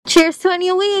Cheers to a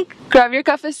new week. Grab your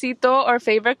cafecito or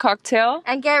favorite cocktail.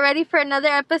 And get ready for another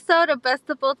episode of Best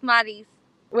of Both Maris.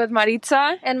 With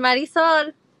Maritza and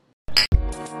Marisol.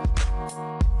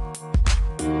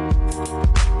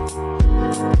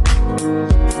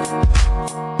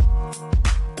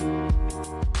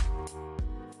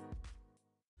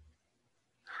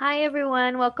 Hi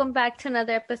everyone, welcome back to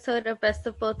another episode of Best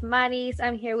of Both Maris.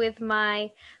 I'm here with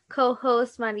my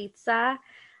co-host Maritza.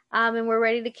 And we're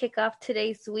ready to kick off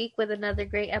today's week with another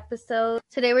great episode.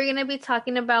 Today we're going to be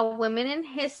talking about women in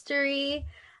history.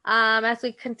 As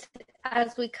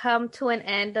we come to an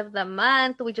end of the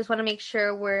month, we just want to make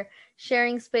sure we're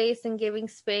sharing space and giving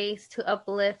space to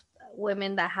uplift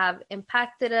women that have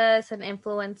impacted us and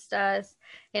influenced us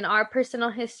in our personal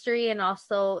history and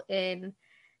also in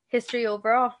history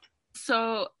overall.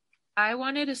 So I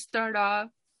wanted to start off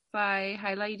by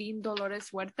highlighting Dolores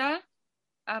Huerta.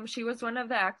 She was one of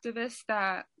the activists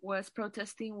that was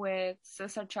protesting with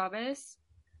Cesar Chavez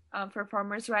for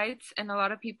farmers' rights, and a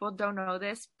lot of people don't know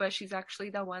this, but she's actually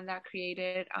the one that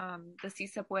created the Si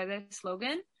Se Puede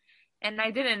slogan, and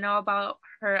I didn't know about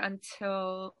her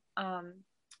until I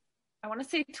want to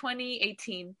say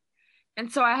 2018,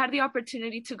 and so I had the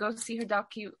opportunity to go see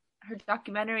her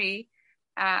documentary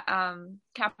at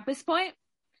Campus Point.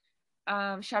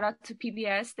 Shout out to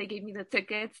PBS, they gave me the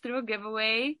tickets through a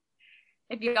giveaway.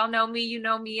 If y'all know me, you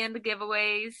know me, and the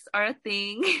giveaways are a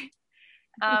thing.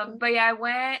 But yeah, I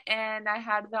went and I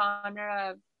had the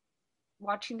honor of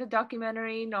watching the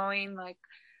documentary, knowing like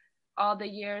all the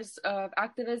years of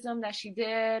activism that she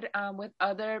did with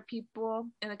other people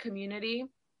in the community.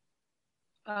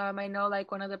 I know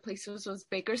like one of the places was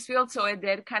Bakersfield, so it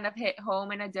did kind of hit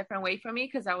home in a different way for me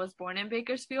because I was born in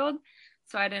Bakersfield.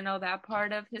 So I didn't know that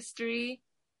part of history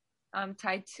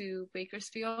tied to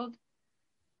Bakersfield.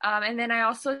 And then I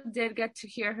also did get to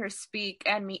hear her speak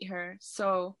and meet her.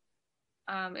 So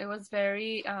it was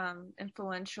very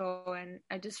influential, and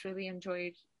I just really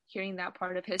enjoyed hearing that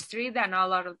part of history that not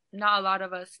a lot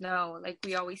of us know. Like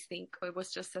we always think it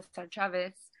was just Cesar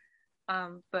Chavez,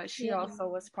 but she also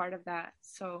was part of that.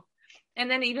 So,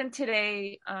 and then even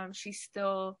today, she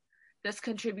still does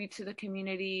contribute to the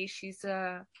community.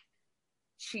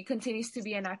 She continues to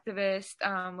be an activist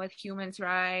with human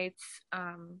rights,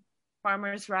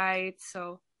 farmers' rights.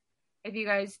 So if you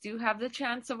guys do have the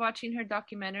chance of watching her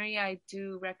documentary, I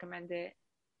do recommend it.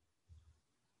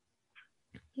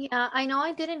 Yeah, I know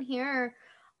I didn't hear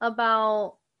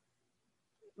about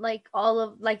like all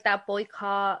of like that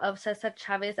boycott of Cesar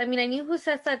Chavez. I mean, I knew who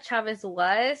Cesar Chavez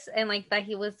was and like that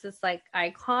he was this like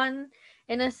icon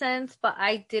in a sense, but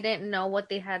I didn't know what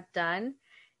they had done.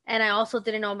 And I also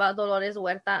didn't know about Dolores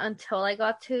Huerta until I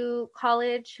got to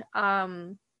college.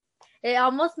 It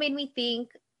almost made me think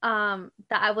that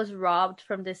I was robbed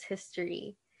from this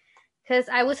history because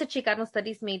I was a Chicano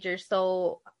studies major,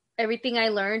 so everything I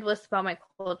learned was about my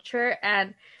culture,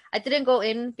 and I didn't go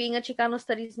in being a Chicano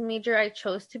studies major. I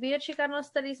chose to be a Chicano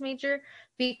studies major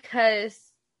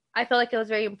because I felt like it was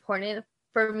very important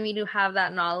for me to have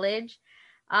that knowledge.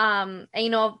 And you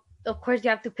know, of course,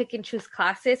 you have to pick and choose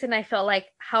classes, and I felt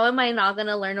like, how am I not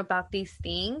gonna learn about these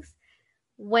things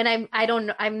when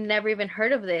I've never even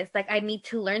heard of this? Like, I need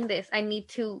to learn this. I need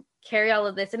to carry all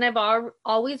of this. And I've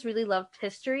always really loved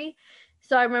history.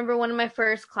 So I remember one of my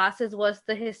first classes was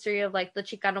the history of like the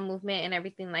Chicano movement and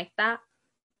everything like that.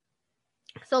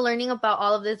 So learning about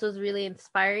all of this was really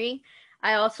inspiring.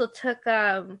 I also took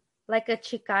like a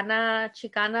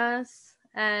Chicanas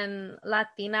and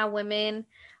Latina women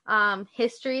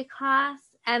history class.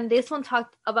 And this one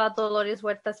talked about Dolores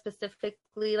Huerta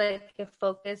specifically, like it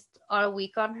focused all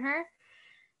week on her.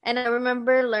 And I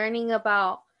remember learning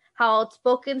about how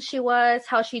outspoken she was,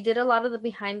 how she did a lot of the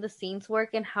behind the scenes work,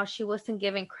 and how she wasn't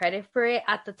given credit for it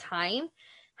at the time.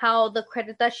 How the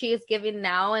credit that she is given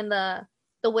now and the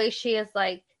way she is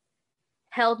like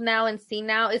held now and seen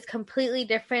now is completely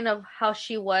different of how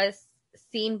she was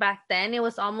seen back then. It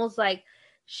was almost like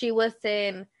she was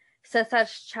in Cesar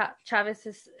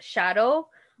Chavez's shadow,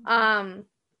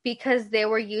 because they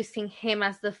were using him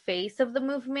as the face of the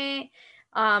movement,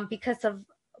 because of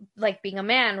like being a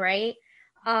man, right?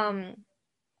 So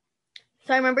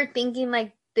I remember thinking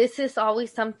like, this is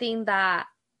always something that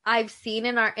I've seen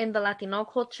in the Latino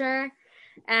culture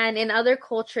and in other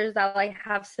cultures that like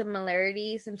have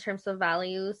similarities in terms of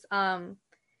values.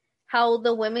 How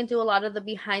the women do a lot of the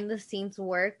behind the scenes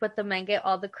work, but the men get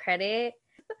all the credit.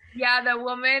 Yeah, the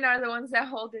women are the ones that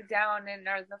hold it down and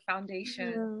are the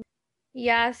foundation.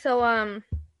 Yeah, so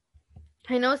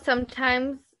I know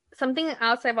sometimes something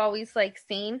else I've always like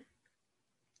seen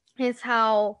is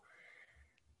how,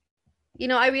 you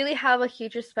know, I really have a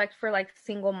huge respect for like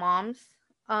single moms.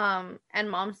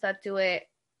 and moms that do it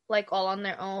like all on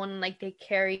their own, like they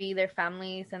carry their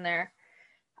families and their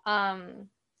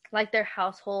like their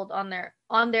household on their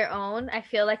own. I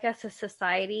feel like as a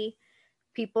society,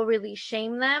 people really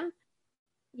shame them.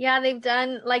 Yeah,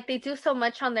 they do so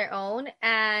much on their own,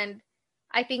 and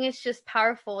I think it's just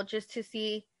powerful just to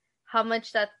see how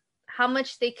much that how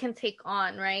much they can take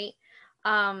on, right?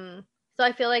 So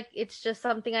I feel like it's just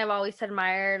something I've always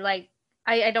admired. Like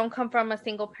I don't come from a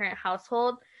single parent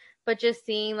household, but just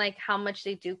seeing like how much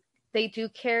they do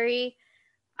carry,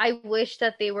 I wish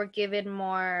that they were given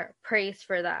more praise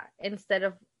for that instead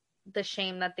of the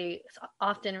shame that they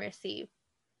often receive.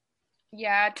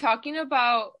 Yeah, talking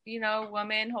about,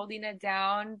 women holding it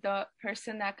down, the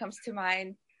person that comes to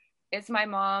mind is my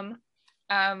mom.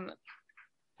 Um,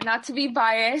 Not to be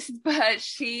biased, but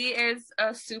she is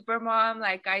a super mom.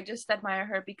 Like, I just admire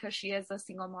her because she is a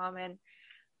single mom and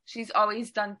she's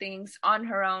always done things on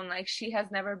her own. Like, she has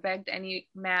never begged any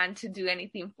man to do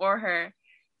anything for her.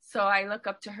 So I look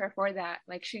up to her for that.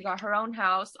 Like, she got her own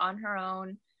house on her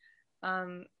own.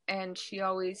 And she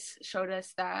always showed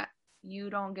us that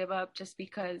you don't give up just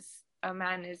because a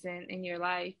man isn't in your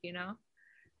life.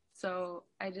 So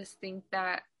I just think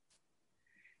that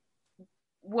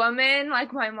women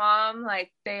like my mom,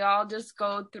 like they all just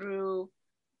go through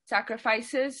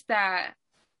sacrifices that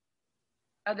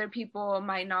other people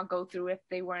might not go through if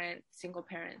they weren't single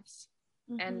parents.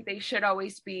 And they should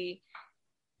always be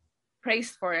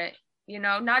praised for it,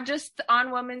 not just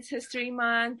on Women's History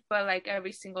Month, but like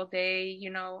every single day.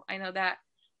 I know that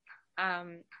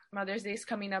Mother's Day is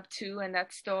coming up too, and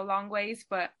that's still a long ways,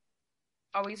 but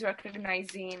always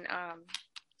recognizing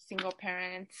single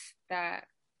parents that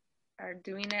are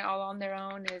doing it all on their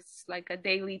own is like a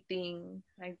daily thing.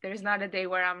 Like, there's not a day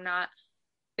where I'm not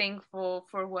thankful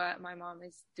for what my mom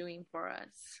is doing for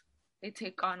us. They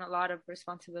take on a lot of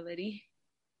responsibility.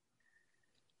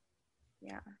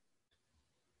 Yeah.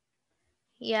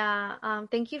 Yeah,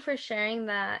 thank you for sharing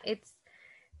that.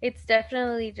 It's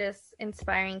definitely just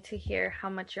inspiring to hear how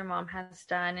much your mom has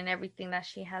done and everything that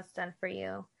she has done for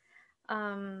you.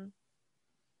 Um,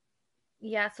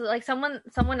 yeah, so like someone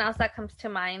else that comes to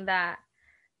mind that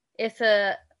is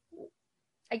I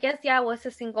guess yeah, was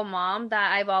a single mom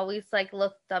that I've always like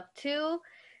looked up to.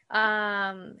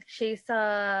 She's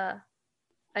an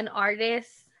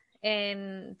artist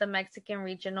in the Mexican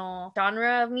regional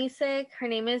genre of music. Her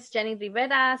name is Jenni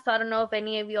Rivera. So I don't know if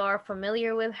any of you are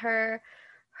familiar with her.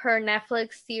 Her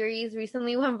Netflix series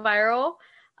recently went viral,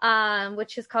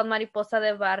 which is called Mariposa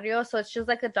de Barrio. So it's just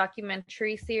like a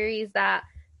documentary series that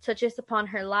touches upon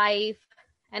her life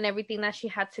and everything that she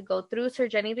had to go through. So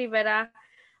Jenni Rivera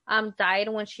died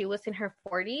when she was in her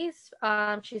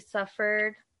 40s. She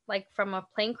suffered like from a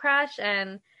plane crash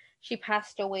and she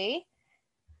passed away.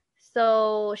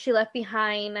 So she left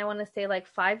behind, I want to say, like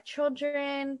 5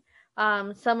 children,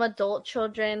 some adult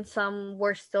children, some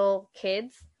were still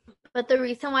kids. But the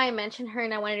reason why I mentioned her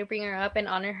and I wanted to bring her up and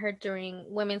honor her during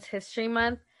Women's History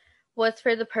Month was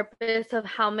for the purpose of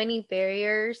how many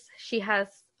barriers she has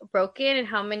broken and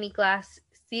how many glass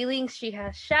ceilings she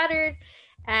has shattered,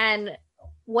 and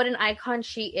what an icon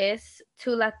she is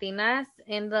to Latinas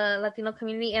in the Latino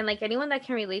community. And like anyone that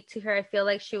can relate to her, I feel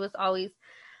like she was always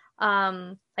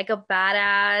like a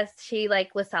badass. She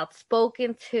like was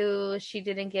outspoken too. She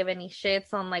didn't give any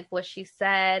shits on like what she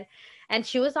said, and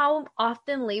she was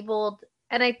often labeled,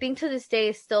 and I think to this day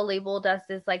is still labeled as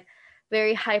this like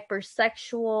very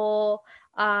hypersexual,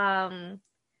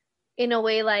 in a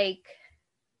way, like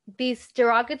these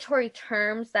derogatory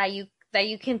terms that you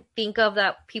can think of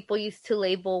that people used to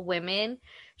label women.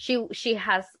 She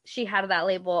had that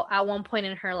label at one point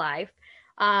in her life.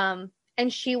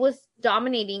 And she was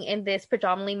dominating in this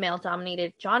predominantly male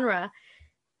dominated genre.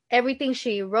 Everything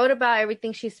she wrote about,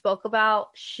 everything she spoke about,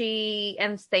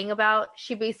 and sang about,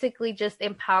 she basically just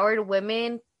empowered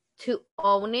women to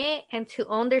own it and to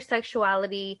own their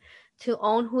sexuality, to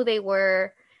own who they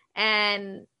were.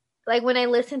 And like when I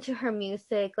listen to her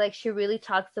music, like she really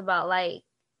talks about like,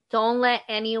 don't let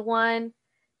anyone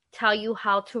tell you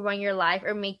how to run your life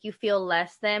or make you feel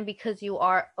less than because you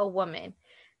are a woman.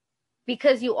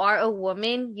 Because you are a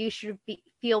woman, you should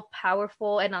feel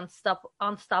powerful and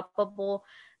unstoppable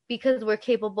because we're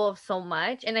capable of so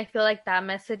much. And I feel like that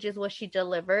message is what she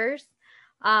delivers.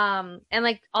 And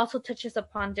like also touches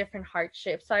upon different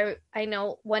hardships. So I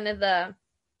know one of the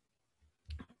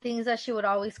things that she would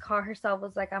always call herself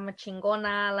was like, I'm a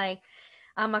chingona, like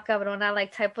I'm a cabrona,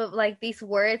 like type of like these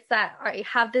words that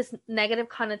have this negative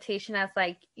connotation as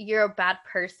like you're a bad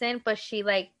person, but she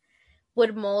like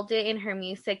would mold it in her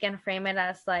music and frame it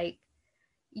as like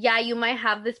yeah, you might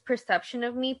have this perception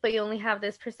of me, but you only have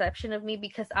this perception of me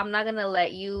because I'm not gonna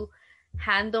let you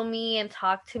handle me and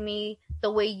talk to me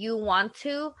the way you want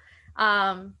to.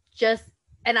 Just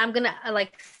and I'm gonna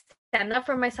like stand up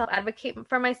for myself, advocate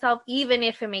for myself, even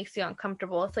if it makes you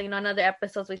uncomfortable. So, in other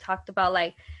episodes we talked about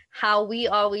like how we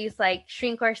always like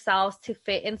shrink ourselves to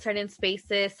fit in certain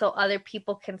spaces so other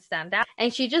people can stand out.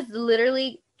 And she just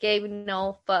literally gave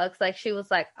no fucks. Like she was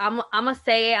like, I'm gonna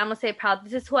say it, I'm gonna say it proud.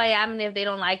 This is who I am, and if they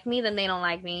don't like me, then they don't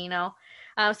like me.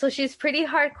 So she's pretty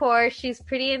hardcore, she's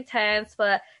pretty intense,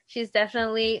 but she's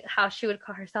definitely how she would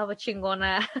call herself a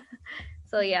chingona.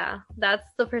 So yeah, that's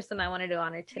the person I wanted to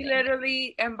honor He today.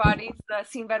 literally embodies the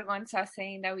sinvergüenza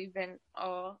saying that we've been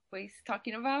always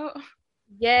talking about.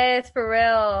 Yes, for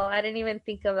real. I didn't even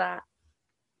think of that.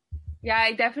 Yeah,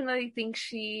 I definitely think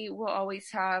she will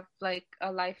always have like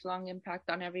a lifelong impact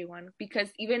on everyone because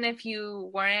even if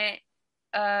you weren't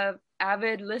a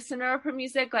avid listener of her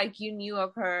music, like you knew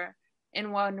of her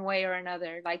in one way or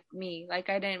another, like me. Like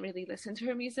I didn't really listen to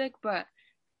her music, but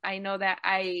I know that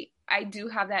I do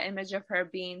have that image of her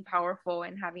being powerful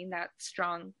and having that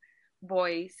strong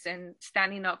voice and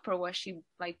standing up for what she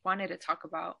like wanted to talk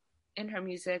about in her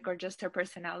music or just her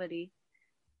personality.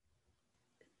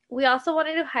 We also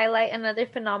wanted to highlight another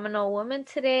phenomenal woman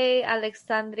today,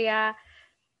 Alexandria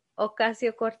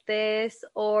Ocasio-Cortez,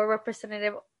 or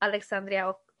Representative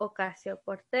Alexandria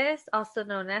Ocasio-Cortez, also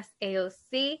known as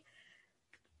AOC.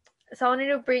 So I wanted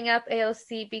to bring up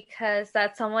AOC because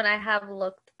that's someone I have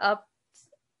looked up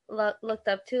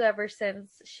to ever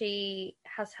since she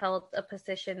has held a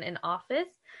position in office.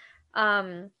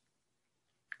 Um,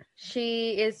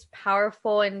 she is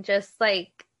powerful and just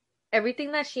like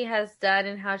everything that she has done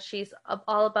and how she's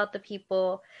all about the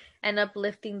people and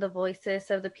uplifting the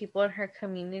voices of the people in her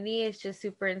community is just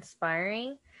super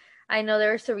inspiring. I know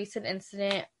there was a recent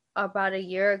incident about a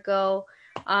year ago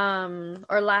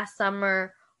or last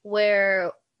summer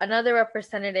where another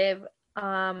representative,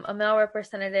 a male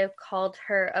representative, called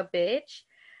her a bitch.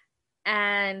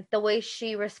 And the way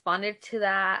she responded to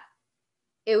that,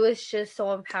 it was just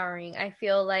so empowering. I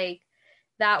feel like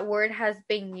that word has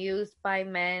been used by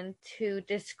men to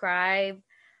describe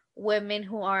women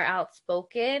who are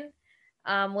outspoken,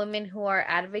 women who are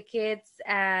advocates,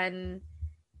 and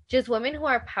just women who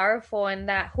are powerful and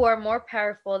that who are more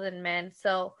powerful than men.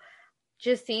 So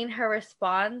just seeing her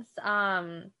response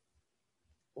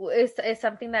is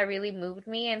something that really moved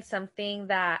me and something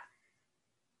that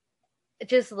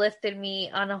just lifted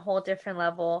me on a whole different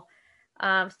level.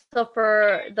 So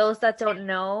for those that don't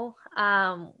know,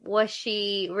 what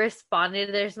she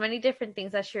responded, there's many different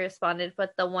things that she responded,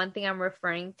 but the one thing I'm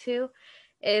referring to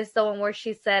is the one where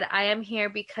she said, I am here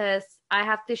because I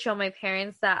have to show my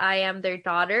parents that I am their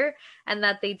daughter and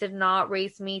that they did not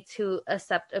raise me to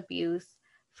accept abuse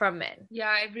from men. Yeah,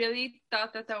 I really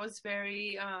thought that that was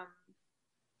very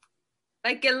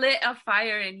like it lit a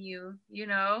fire in you, you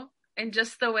know? And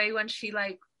just the way when she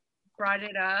like brought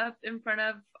it up in front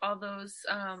of all those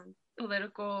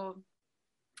political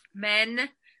men,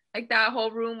 like that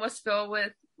whole room was filled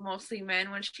with mostly men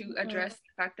when she addressed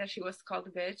the fact that she was called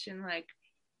a bitch and like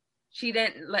she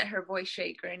didn't let her voice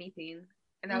shake or anything.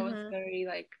 And that was very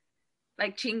like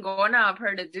chingona of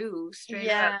her to do, straight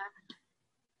up.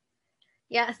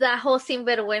 Yeah, it's that whole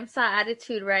sinvergüenza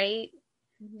attitude, right?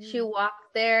 She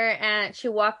walked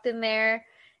in there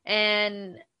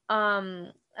and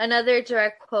another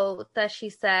direct quote that she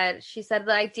said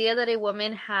the idea that a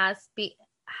woman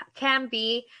can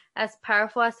be as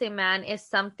powerful as a man is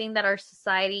something that our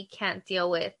society can't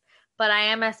deal with, but I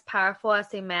am as powerful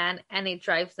as a man and it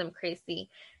drives them crazy.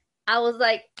 I was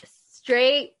like,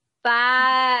 straight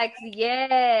facts.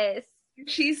 Yes.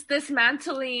 She's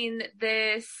dismantling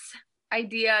this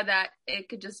idea that it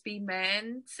could just be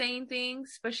men saying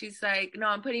things, but she's like, no,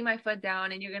 I'm putting my foot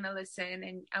down and you're gonna listen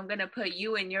and I'm gonna put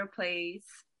you in your place.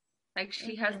 Like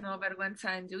she has no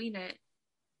vergüenza in doing it.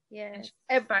 Yes.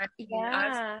 And she's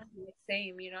us to do the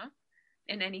same, you know,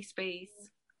 in any space.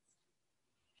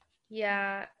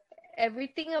 Yeah.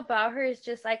 Everything about her is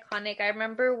just iconic. I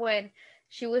remember when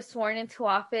she was sworn into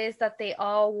office that they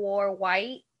all wore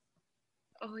white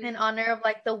in honor of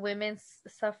like the women's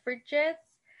suffragettes.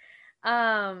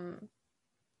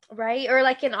 Right? Or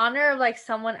like in honor of like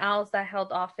someone else that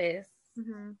held office.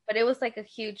 But it was like a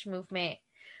huge movement.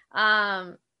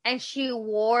 And she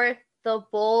wore the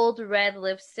bold red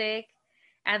lipstick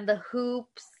and the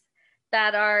hoops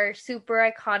that are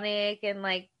super iconic and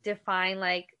like define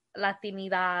like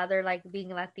Latinidad or like being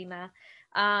Latina.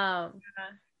 And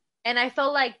I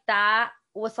felt like that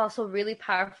was also really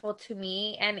powerful to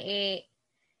me, and it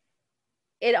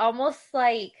almost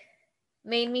like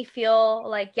made me feel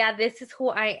like, yeah, this is who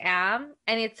I am,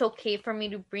 and it's okay for me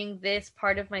to bring this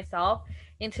part of myself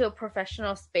into a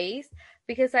professional space,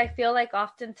 because I feel like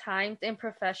oftentimes in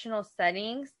professional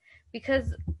settings,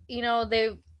 because they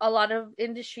a lot of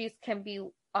industries can be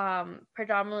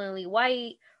predominantly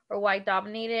white or white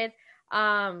dominated.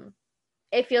 um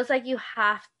it feels like you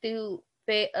have to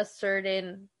fit a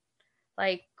certain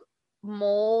like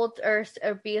mold, or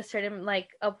be a certain, like,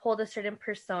 uphold a certain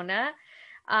persona.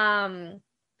 um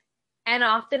and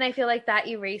often I feel like that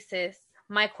erases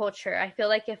my culture. I feel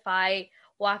like if I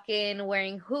walk in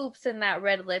wearing hoops and that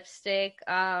red lipstick,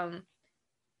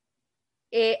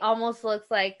 it almost looks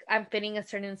like I'm fitting a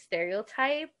certain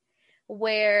stereotype,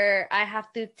 where I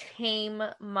have to tame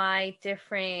my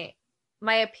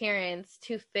appearance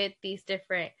to fit these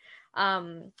different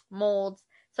molds.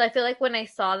 So I feel like when I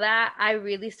saw that, I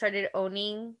really started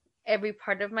owning every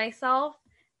part of myself,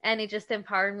 and it just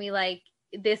empowered me, like,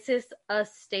 this is a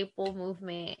staple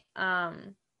movement.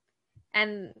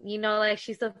 And like,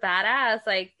 she's a badass,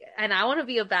 like, and I want to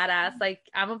be a badass, like,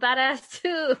 I'm a badass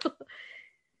too.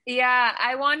 Yeah,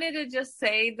 I wanted to just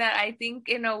say that I think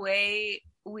in a way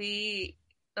we,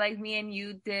 like me and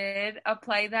you, did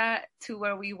apply that to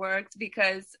where we worked,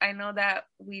 because I know that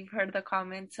we've heard the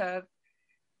comments of,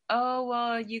 oh,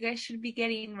 well, you guys should be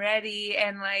getting ready.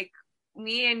 And like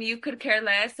me and you could care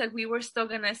less. Like we were still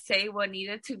going to say what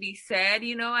needed to be said,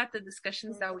 at the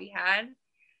discussions that we had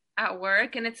at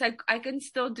work. And it's like, I can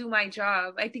still do my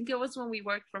job. I think it was when we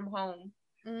worked from home.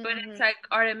 But it's Mm-hmm. like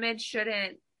our image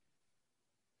shouldn't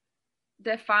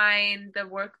define the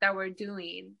work that we're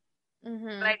doing.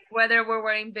 Mm-hmm. Like whether we're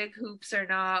wearing big hoops or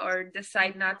not, or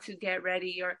decide not to get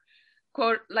ready, or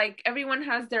quote, like everyone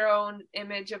has their own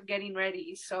image of getting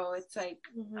ready. So it's like,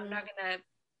 Mm-hmm.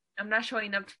 I'm not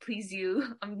showing up to please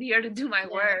you. I'm here to do my Yeah.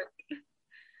 work.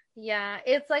 Yeah,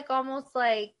 it's like almost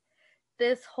like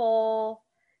this whole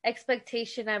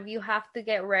expectation of you have to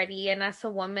get ready, and as a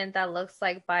woman that looks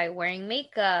like by wearing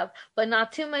makeup, but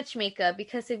not too much makeup,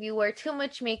 because if you wear too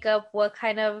much makeup, what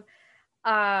kind of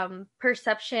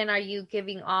perception are you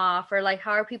giving off, or like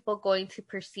how are people going to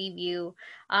perceive you?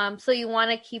 So you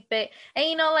want to keep it,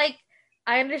 and like,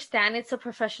 I understand it's a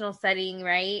professional setting,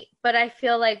 right? But I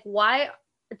feel like, why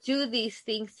do these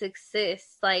things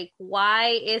exist? Like, why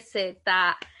is it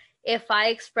that if I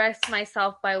express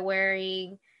myself by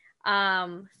wearing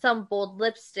some bold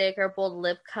lipstick or bold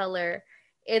lip color,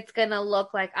 it's gonna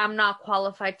look like I'm not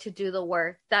qualified to do the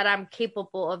work that I'm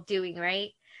capable of doing, right?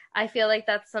 I feel like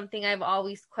that's something I've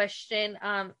always questioned.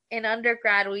 In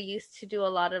undergrad, we used to do a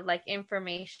lot of like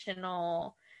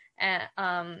informational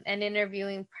and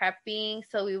interviewing prepping.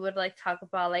 So we would like talk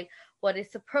about like what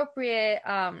is appropriate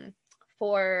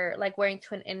for like wearing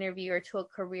to an interview or to a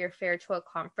career fair, to a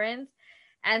conference.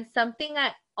 And something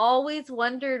I always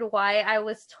wondered why I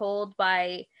was told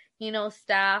by,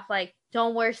 staff, like,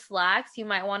 don't wear slacks. You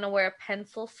might want to wear a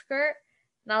pencil skirt.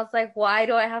 And I was like, why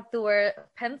do I have to wear a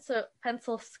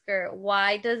pencil skirt?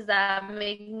 Why does that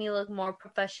make me look more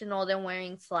professional than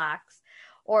wearing slacks?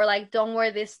 Or like, don't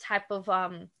wear this type of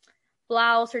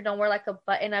blouse, or don't wear like a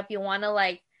button up. You want to,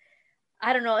 like,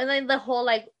 I don't know. And then the whole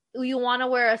like, you want to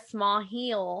wear a small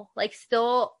heel, like,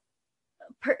 still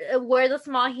wear the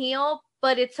small heel,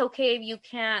 but it's okay if you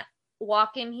can't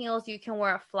walk in heels, you can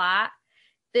wear a flat.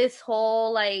 This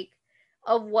whole like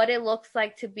of what it looks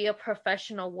like to be a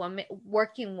professional woman,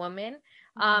 working woman,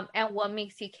 and what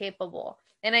makes you capable.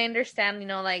 And I understand,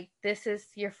 like, this is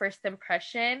your first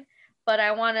impression, but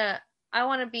I want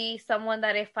to be someone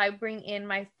that if I bring in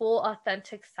my full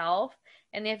authentic self,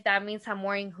 and if that means I'm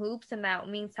wearing hoops and that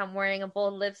means I'm wearing a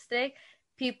bold lipstick,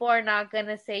 people are not going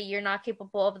to say you're not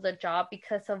capable of the job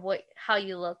because of how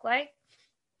you look like.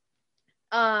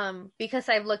 Because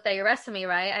I've looked at your resume,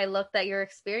 right? I looked at your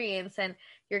experience, and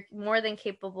you're more than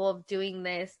capable of doing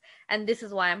this, and this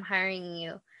is why I'm hiring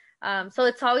you. So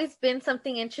it's always been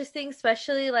something interesting,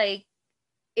 especially like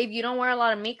if you don't wear a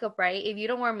lot of makeup, right? If you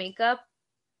don't wear makeup,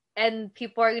 and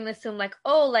people are gonna assume like,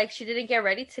 oh, like she didn't get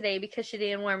ready today because she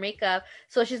didn't wear makeup,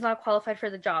 so she's not qualified for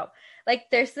the job. Like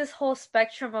there's this whole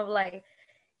spectrum of like,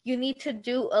 you need to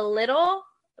do a little,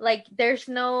 like there's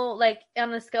no, like,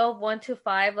 on a scale of 1 to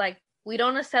 5, like we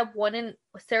don't accept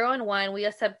 0 and 1, we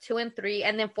accept 2 and 3,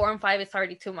 and then 4 and 5 is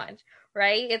already too much,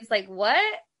 right? It's like, what,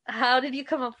 how did you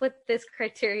come up with this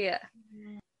criteria?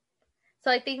 So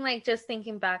I think like just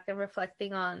thinking back and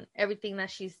reflecting on everything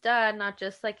that she's done, not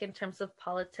just like in terms of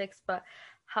politics, but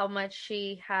how much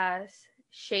she has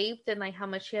shaped and like how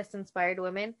much she has inspired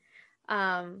women,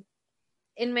 um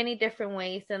in many different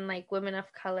ways, and like women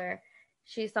of color,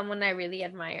 she's someone I really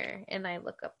admire and I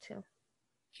look up to.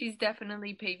 She's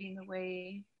definitely paving the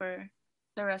way for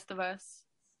the rest of us.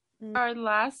 Mm. Our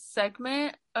last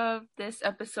segment of this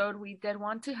episode, we did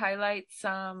want to highlight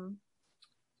some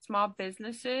small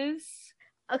businesses.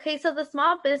 Okay, so the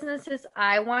small businesses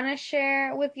I want to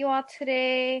share with you all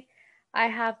today, I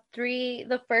have three.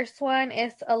 The first one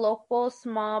is a local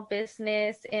small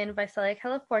business in Visalia,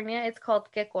 California. It's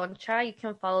called Que Concha. You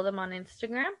can follow them on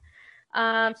Instagram.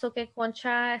 So Que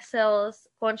Concha sells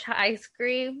concha ice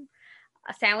cream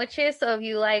sandwiches. So if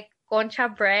you like concha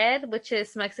bread, which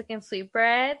is Mexican sweet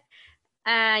bread,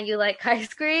 and you like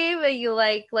ice cream and you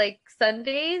like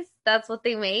sundaes, that's what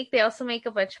they make. They also make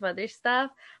a bunch of other stuff,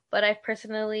 but I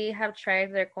personally have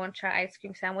tried their concha ice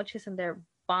cream sandwiches and they're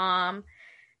bomb.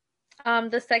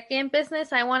 The second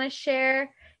business I want to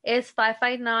share is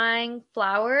 559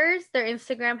 Flowers. Their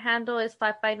Instagram handle is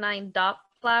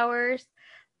 559.flowers.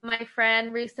 My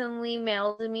friend recently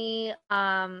mailed me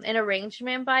an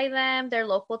arrangement by them. They're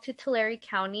local to Tulare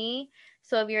County.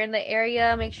 So if you're in the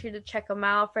area, make sure to check them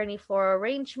out for any floral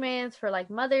arrangements for like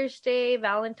Mother's Day,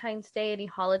 Valentine's Day, any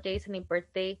holidays, any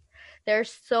birthday. They're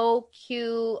so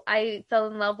cute. I fell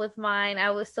in love with mine.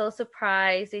 I was so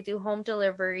surprised. They do home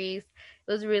deliveries.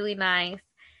 It was really nice.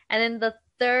 And then the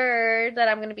third that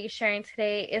I'm going to be sharing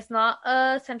today is not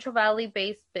a Central Valley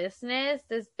based business.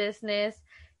 This business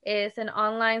is an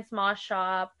online small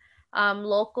shop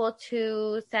local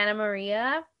to Santa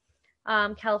Maria,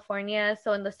 California.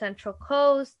 So in the Central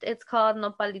Coast, it's called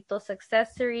Nopalitos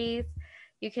Accessories.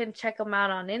 You can check them out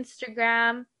on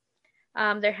Instagram.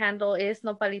 Their handle is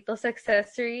Nopalitos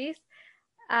Accessories.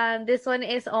 This one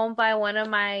is owned by one of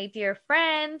my dear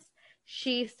friends.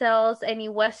 She sells any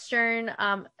Western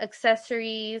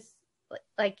accessories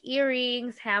like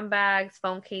earrings, handbags,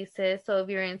 phone cases. So if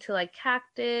you're into like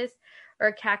cactus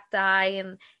or cacti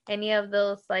and any of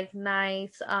those like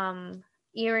nice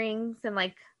earrings and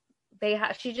like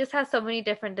she just has so many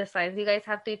different designs. You guys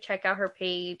have to check out her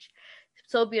page.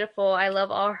 So beautiful. I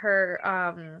love all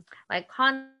her like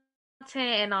content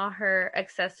and all her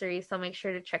accessories. So make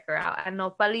sure to check her out at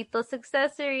Nopalitos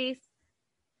Accessories.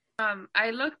 I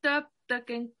looked up the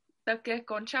Que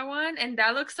Concha one, and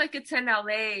that looks like it's in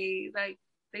LA. Like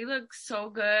they look so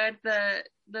good. The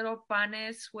little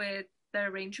panes with the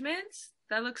arrangements,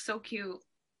 that looks so cute.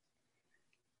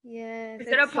 Yes. Is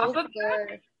it a pop-up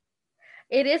truck?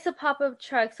 It is a pop-up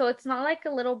truck, so it's not like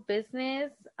a little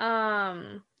business. It's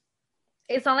not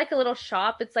like a little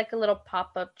shop. It's like a little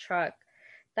pop-up truck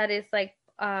that is like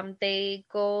they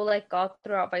go like all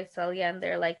throughout Visalia and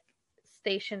they're like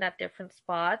stationed at different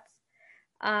spots.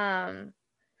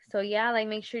 So yeah, like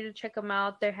make sure to check them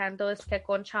out. Their handle is Que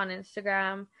Concha on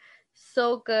Instagram.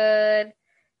 So good,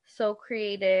 so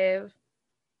creative.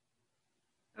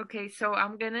 Okay, so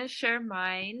I'm gonna share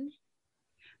mine.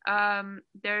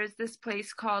 There's this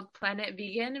place called Planet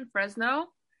Vegan in Fresno.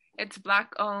 It's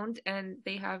Black owned and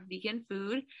they have vegan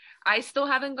food. I still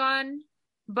haven't gone,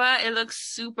 but it looks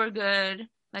super good.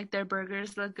 Like their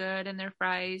burgers look good and their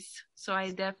fries. So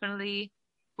we're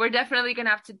definitely gonna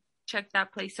have to check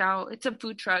that place out. It's a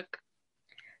food truck.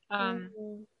 And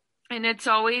it's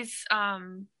always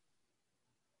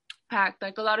packed.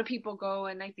 Like a lot of people go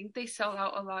and I think they sell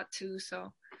out a lot too.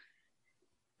 So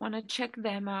want to check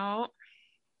them out.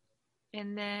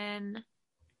 And then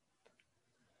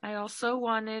I also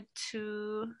wanted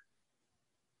to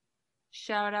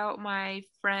shout out my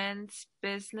friend's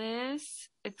business.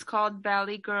 It's called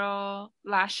Valley Girl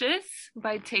Lashes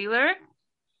by Taylor.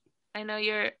 I know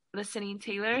you're listening,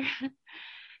 Taylor.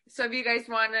 So if you guys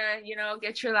want to,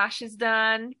 get your lashes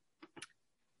done,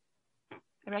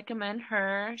 I recommend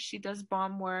her. She does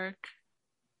bomb work.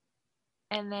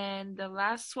 And then the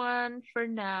last one for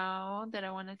now that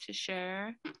I wanted to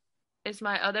share is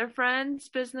my other friend's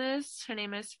business. Her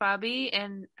name is Fabi,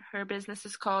 and her business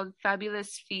is called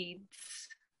Fabulous Feeds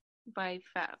by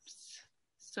Fabs.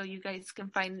 So you guys can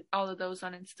find all of those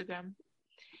on Instagram.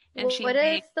 And what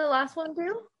does the last one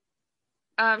do?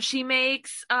 She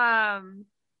makes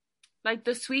like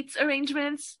the sweets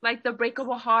arrangements, like the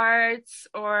breakable hearts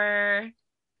or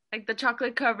like the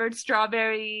chocolate covered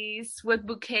strawberries with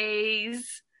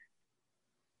bouquets.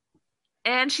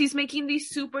 And she's making these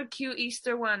super cute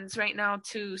Easter ones right now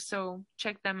too, so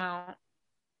check them out.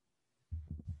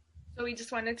 So we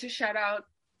just wanted to shout out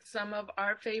some of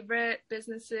our favorite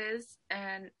businesses,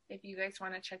 and if you guys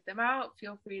want to check them out,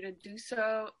 feel free to do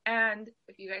so. And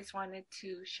if you guys wanted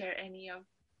to share any of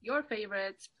your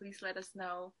favorites, please let us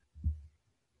know.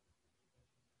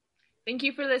 Thank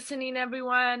you for listening,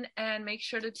 everyone, and make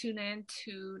sure to tune in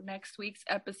to next week's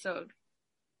episode.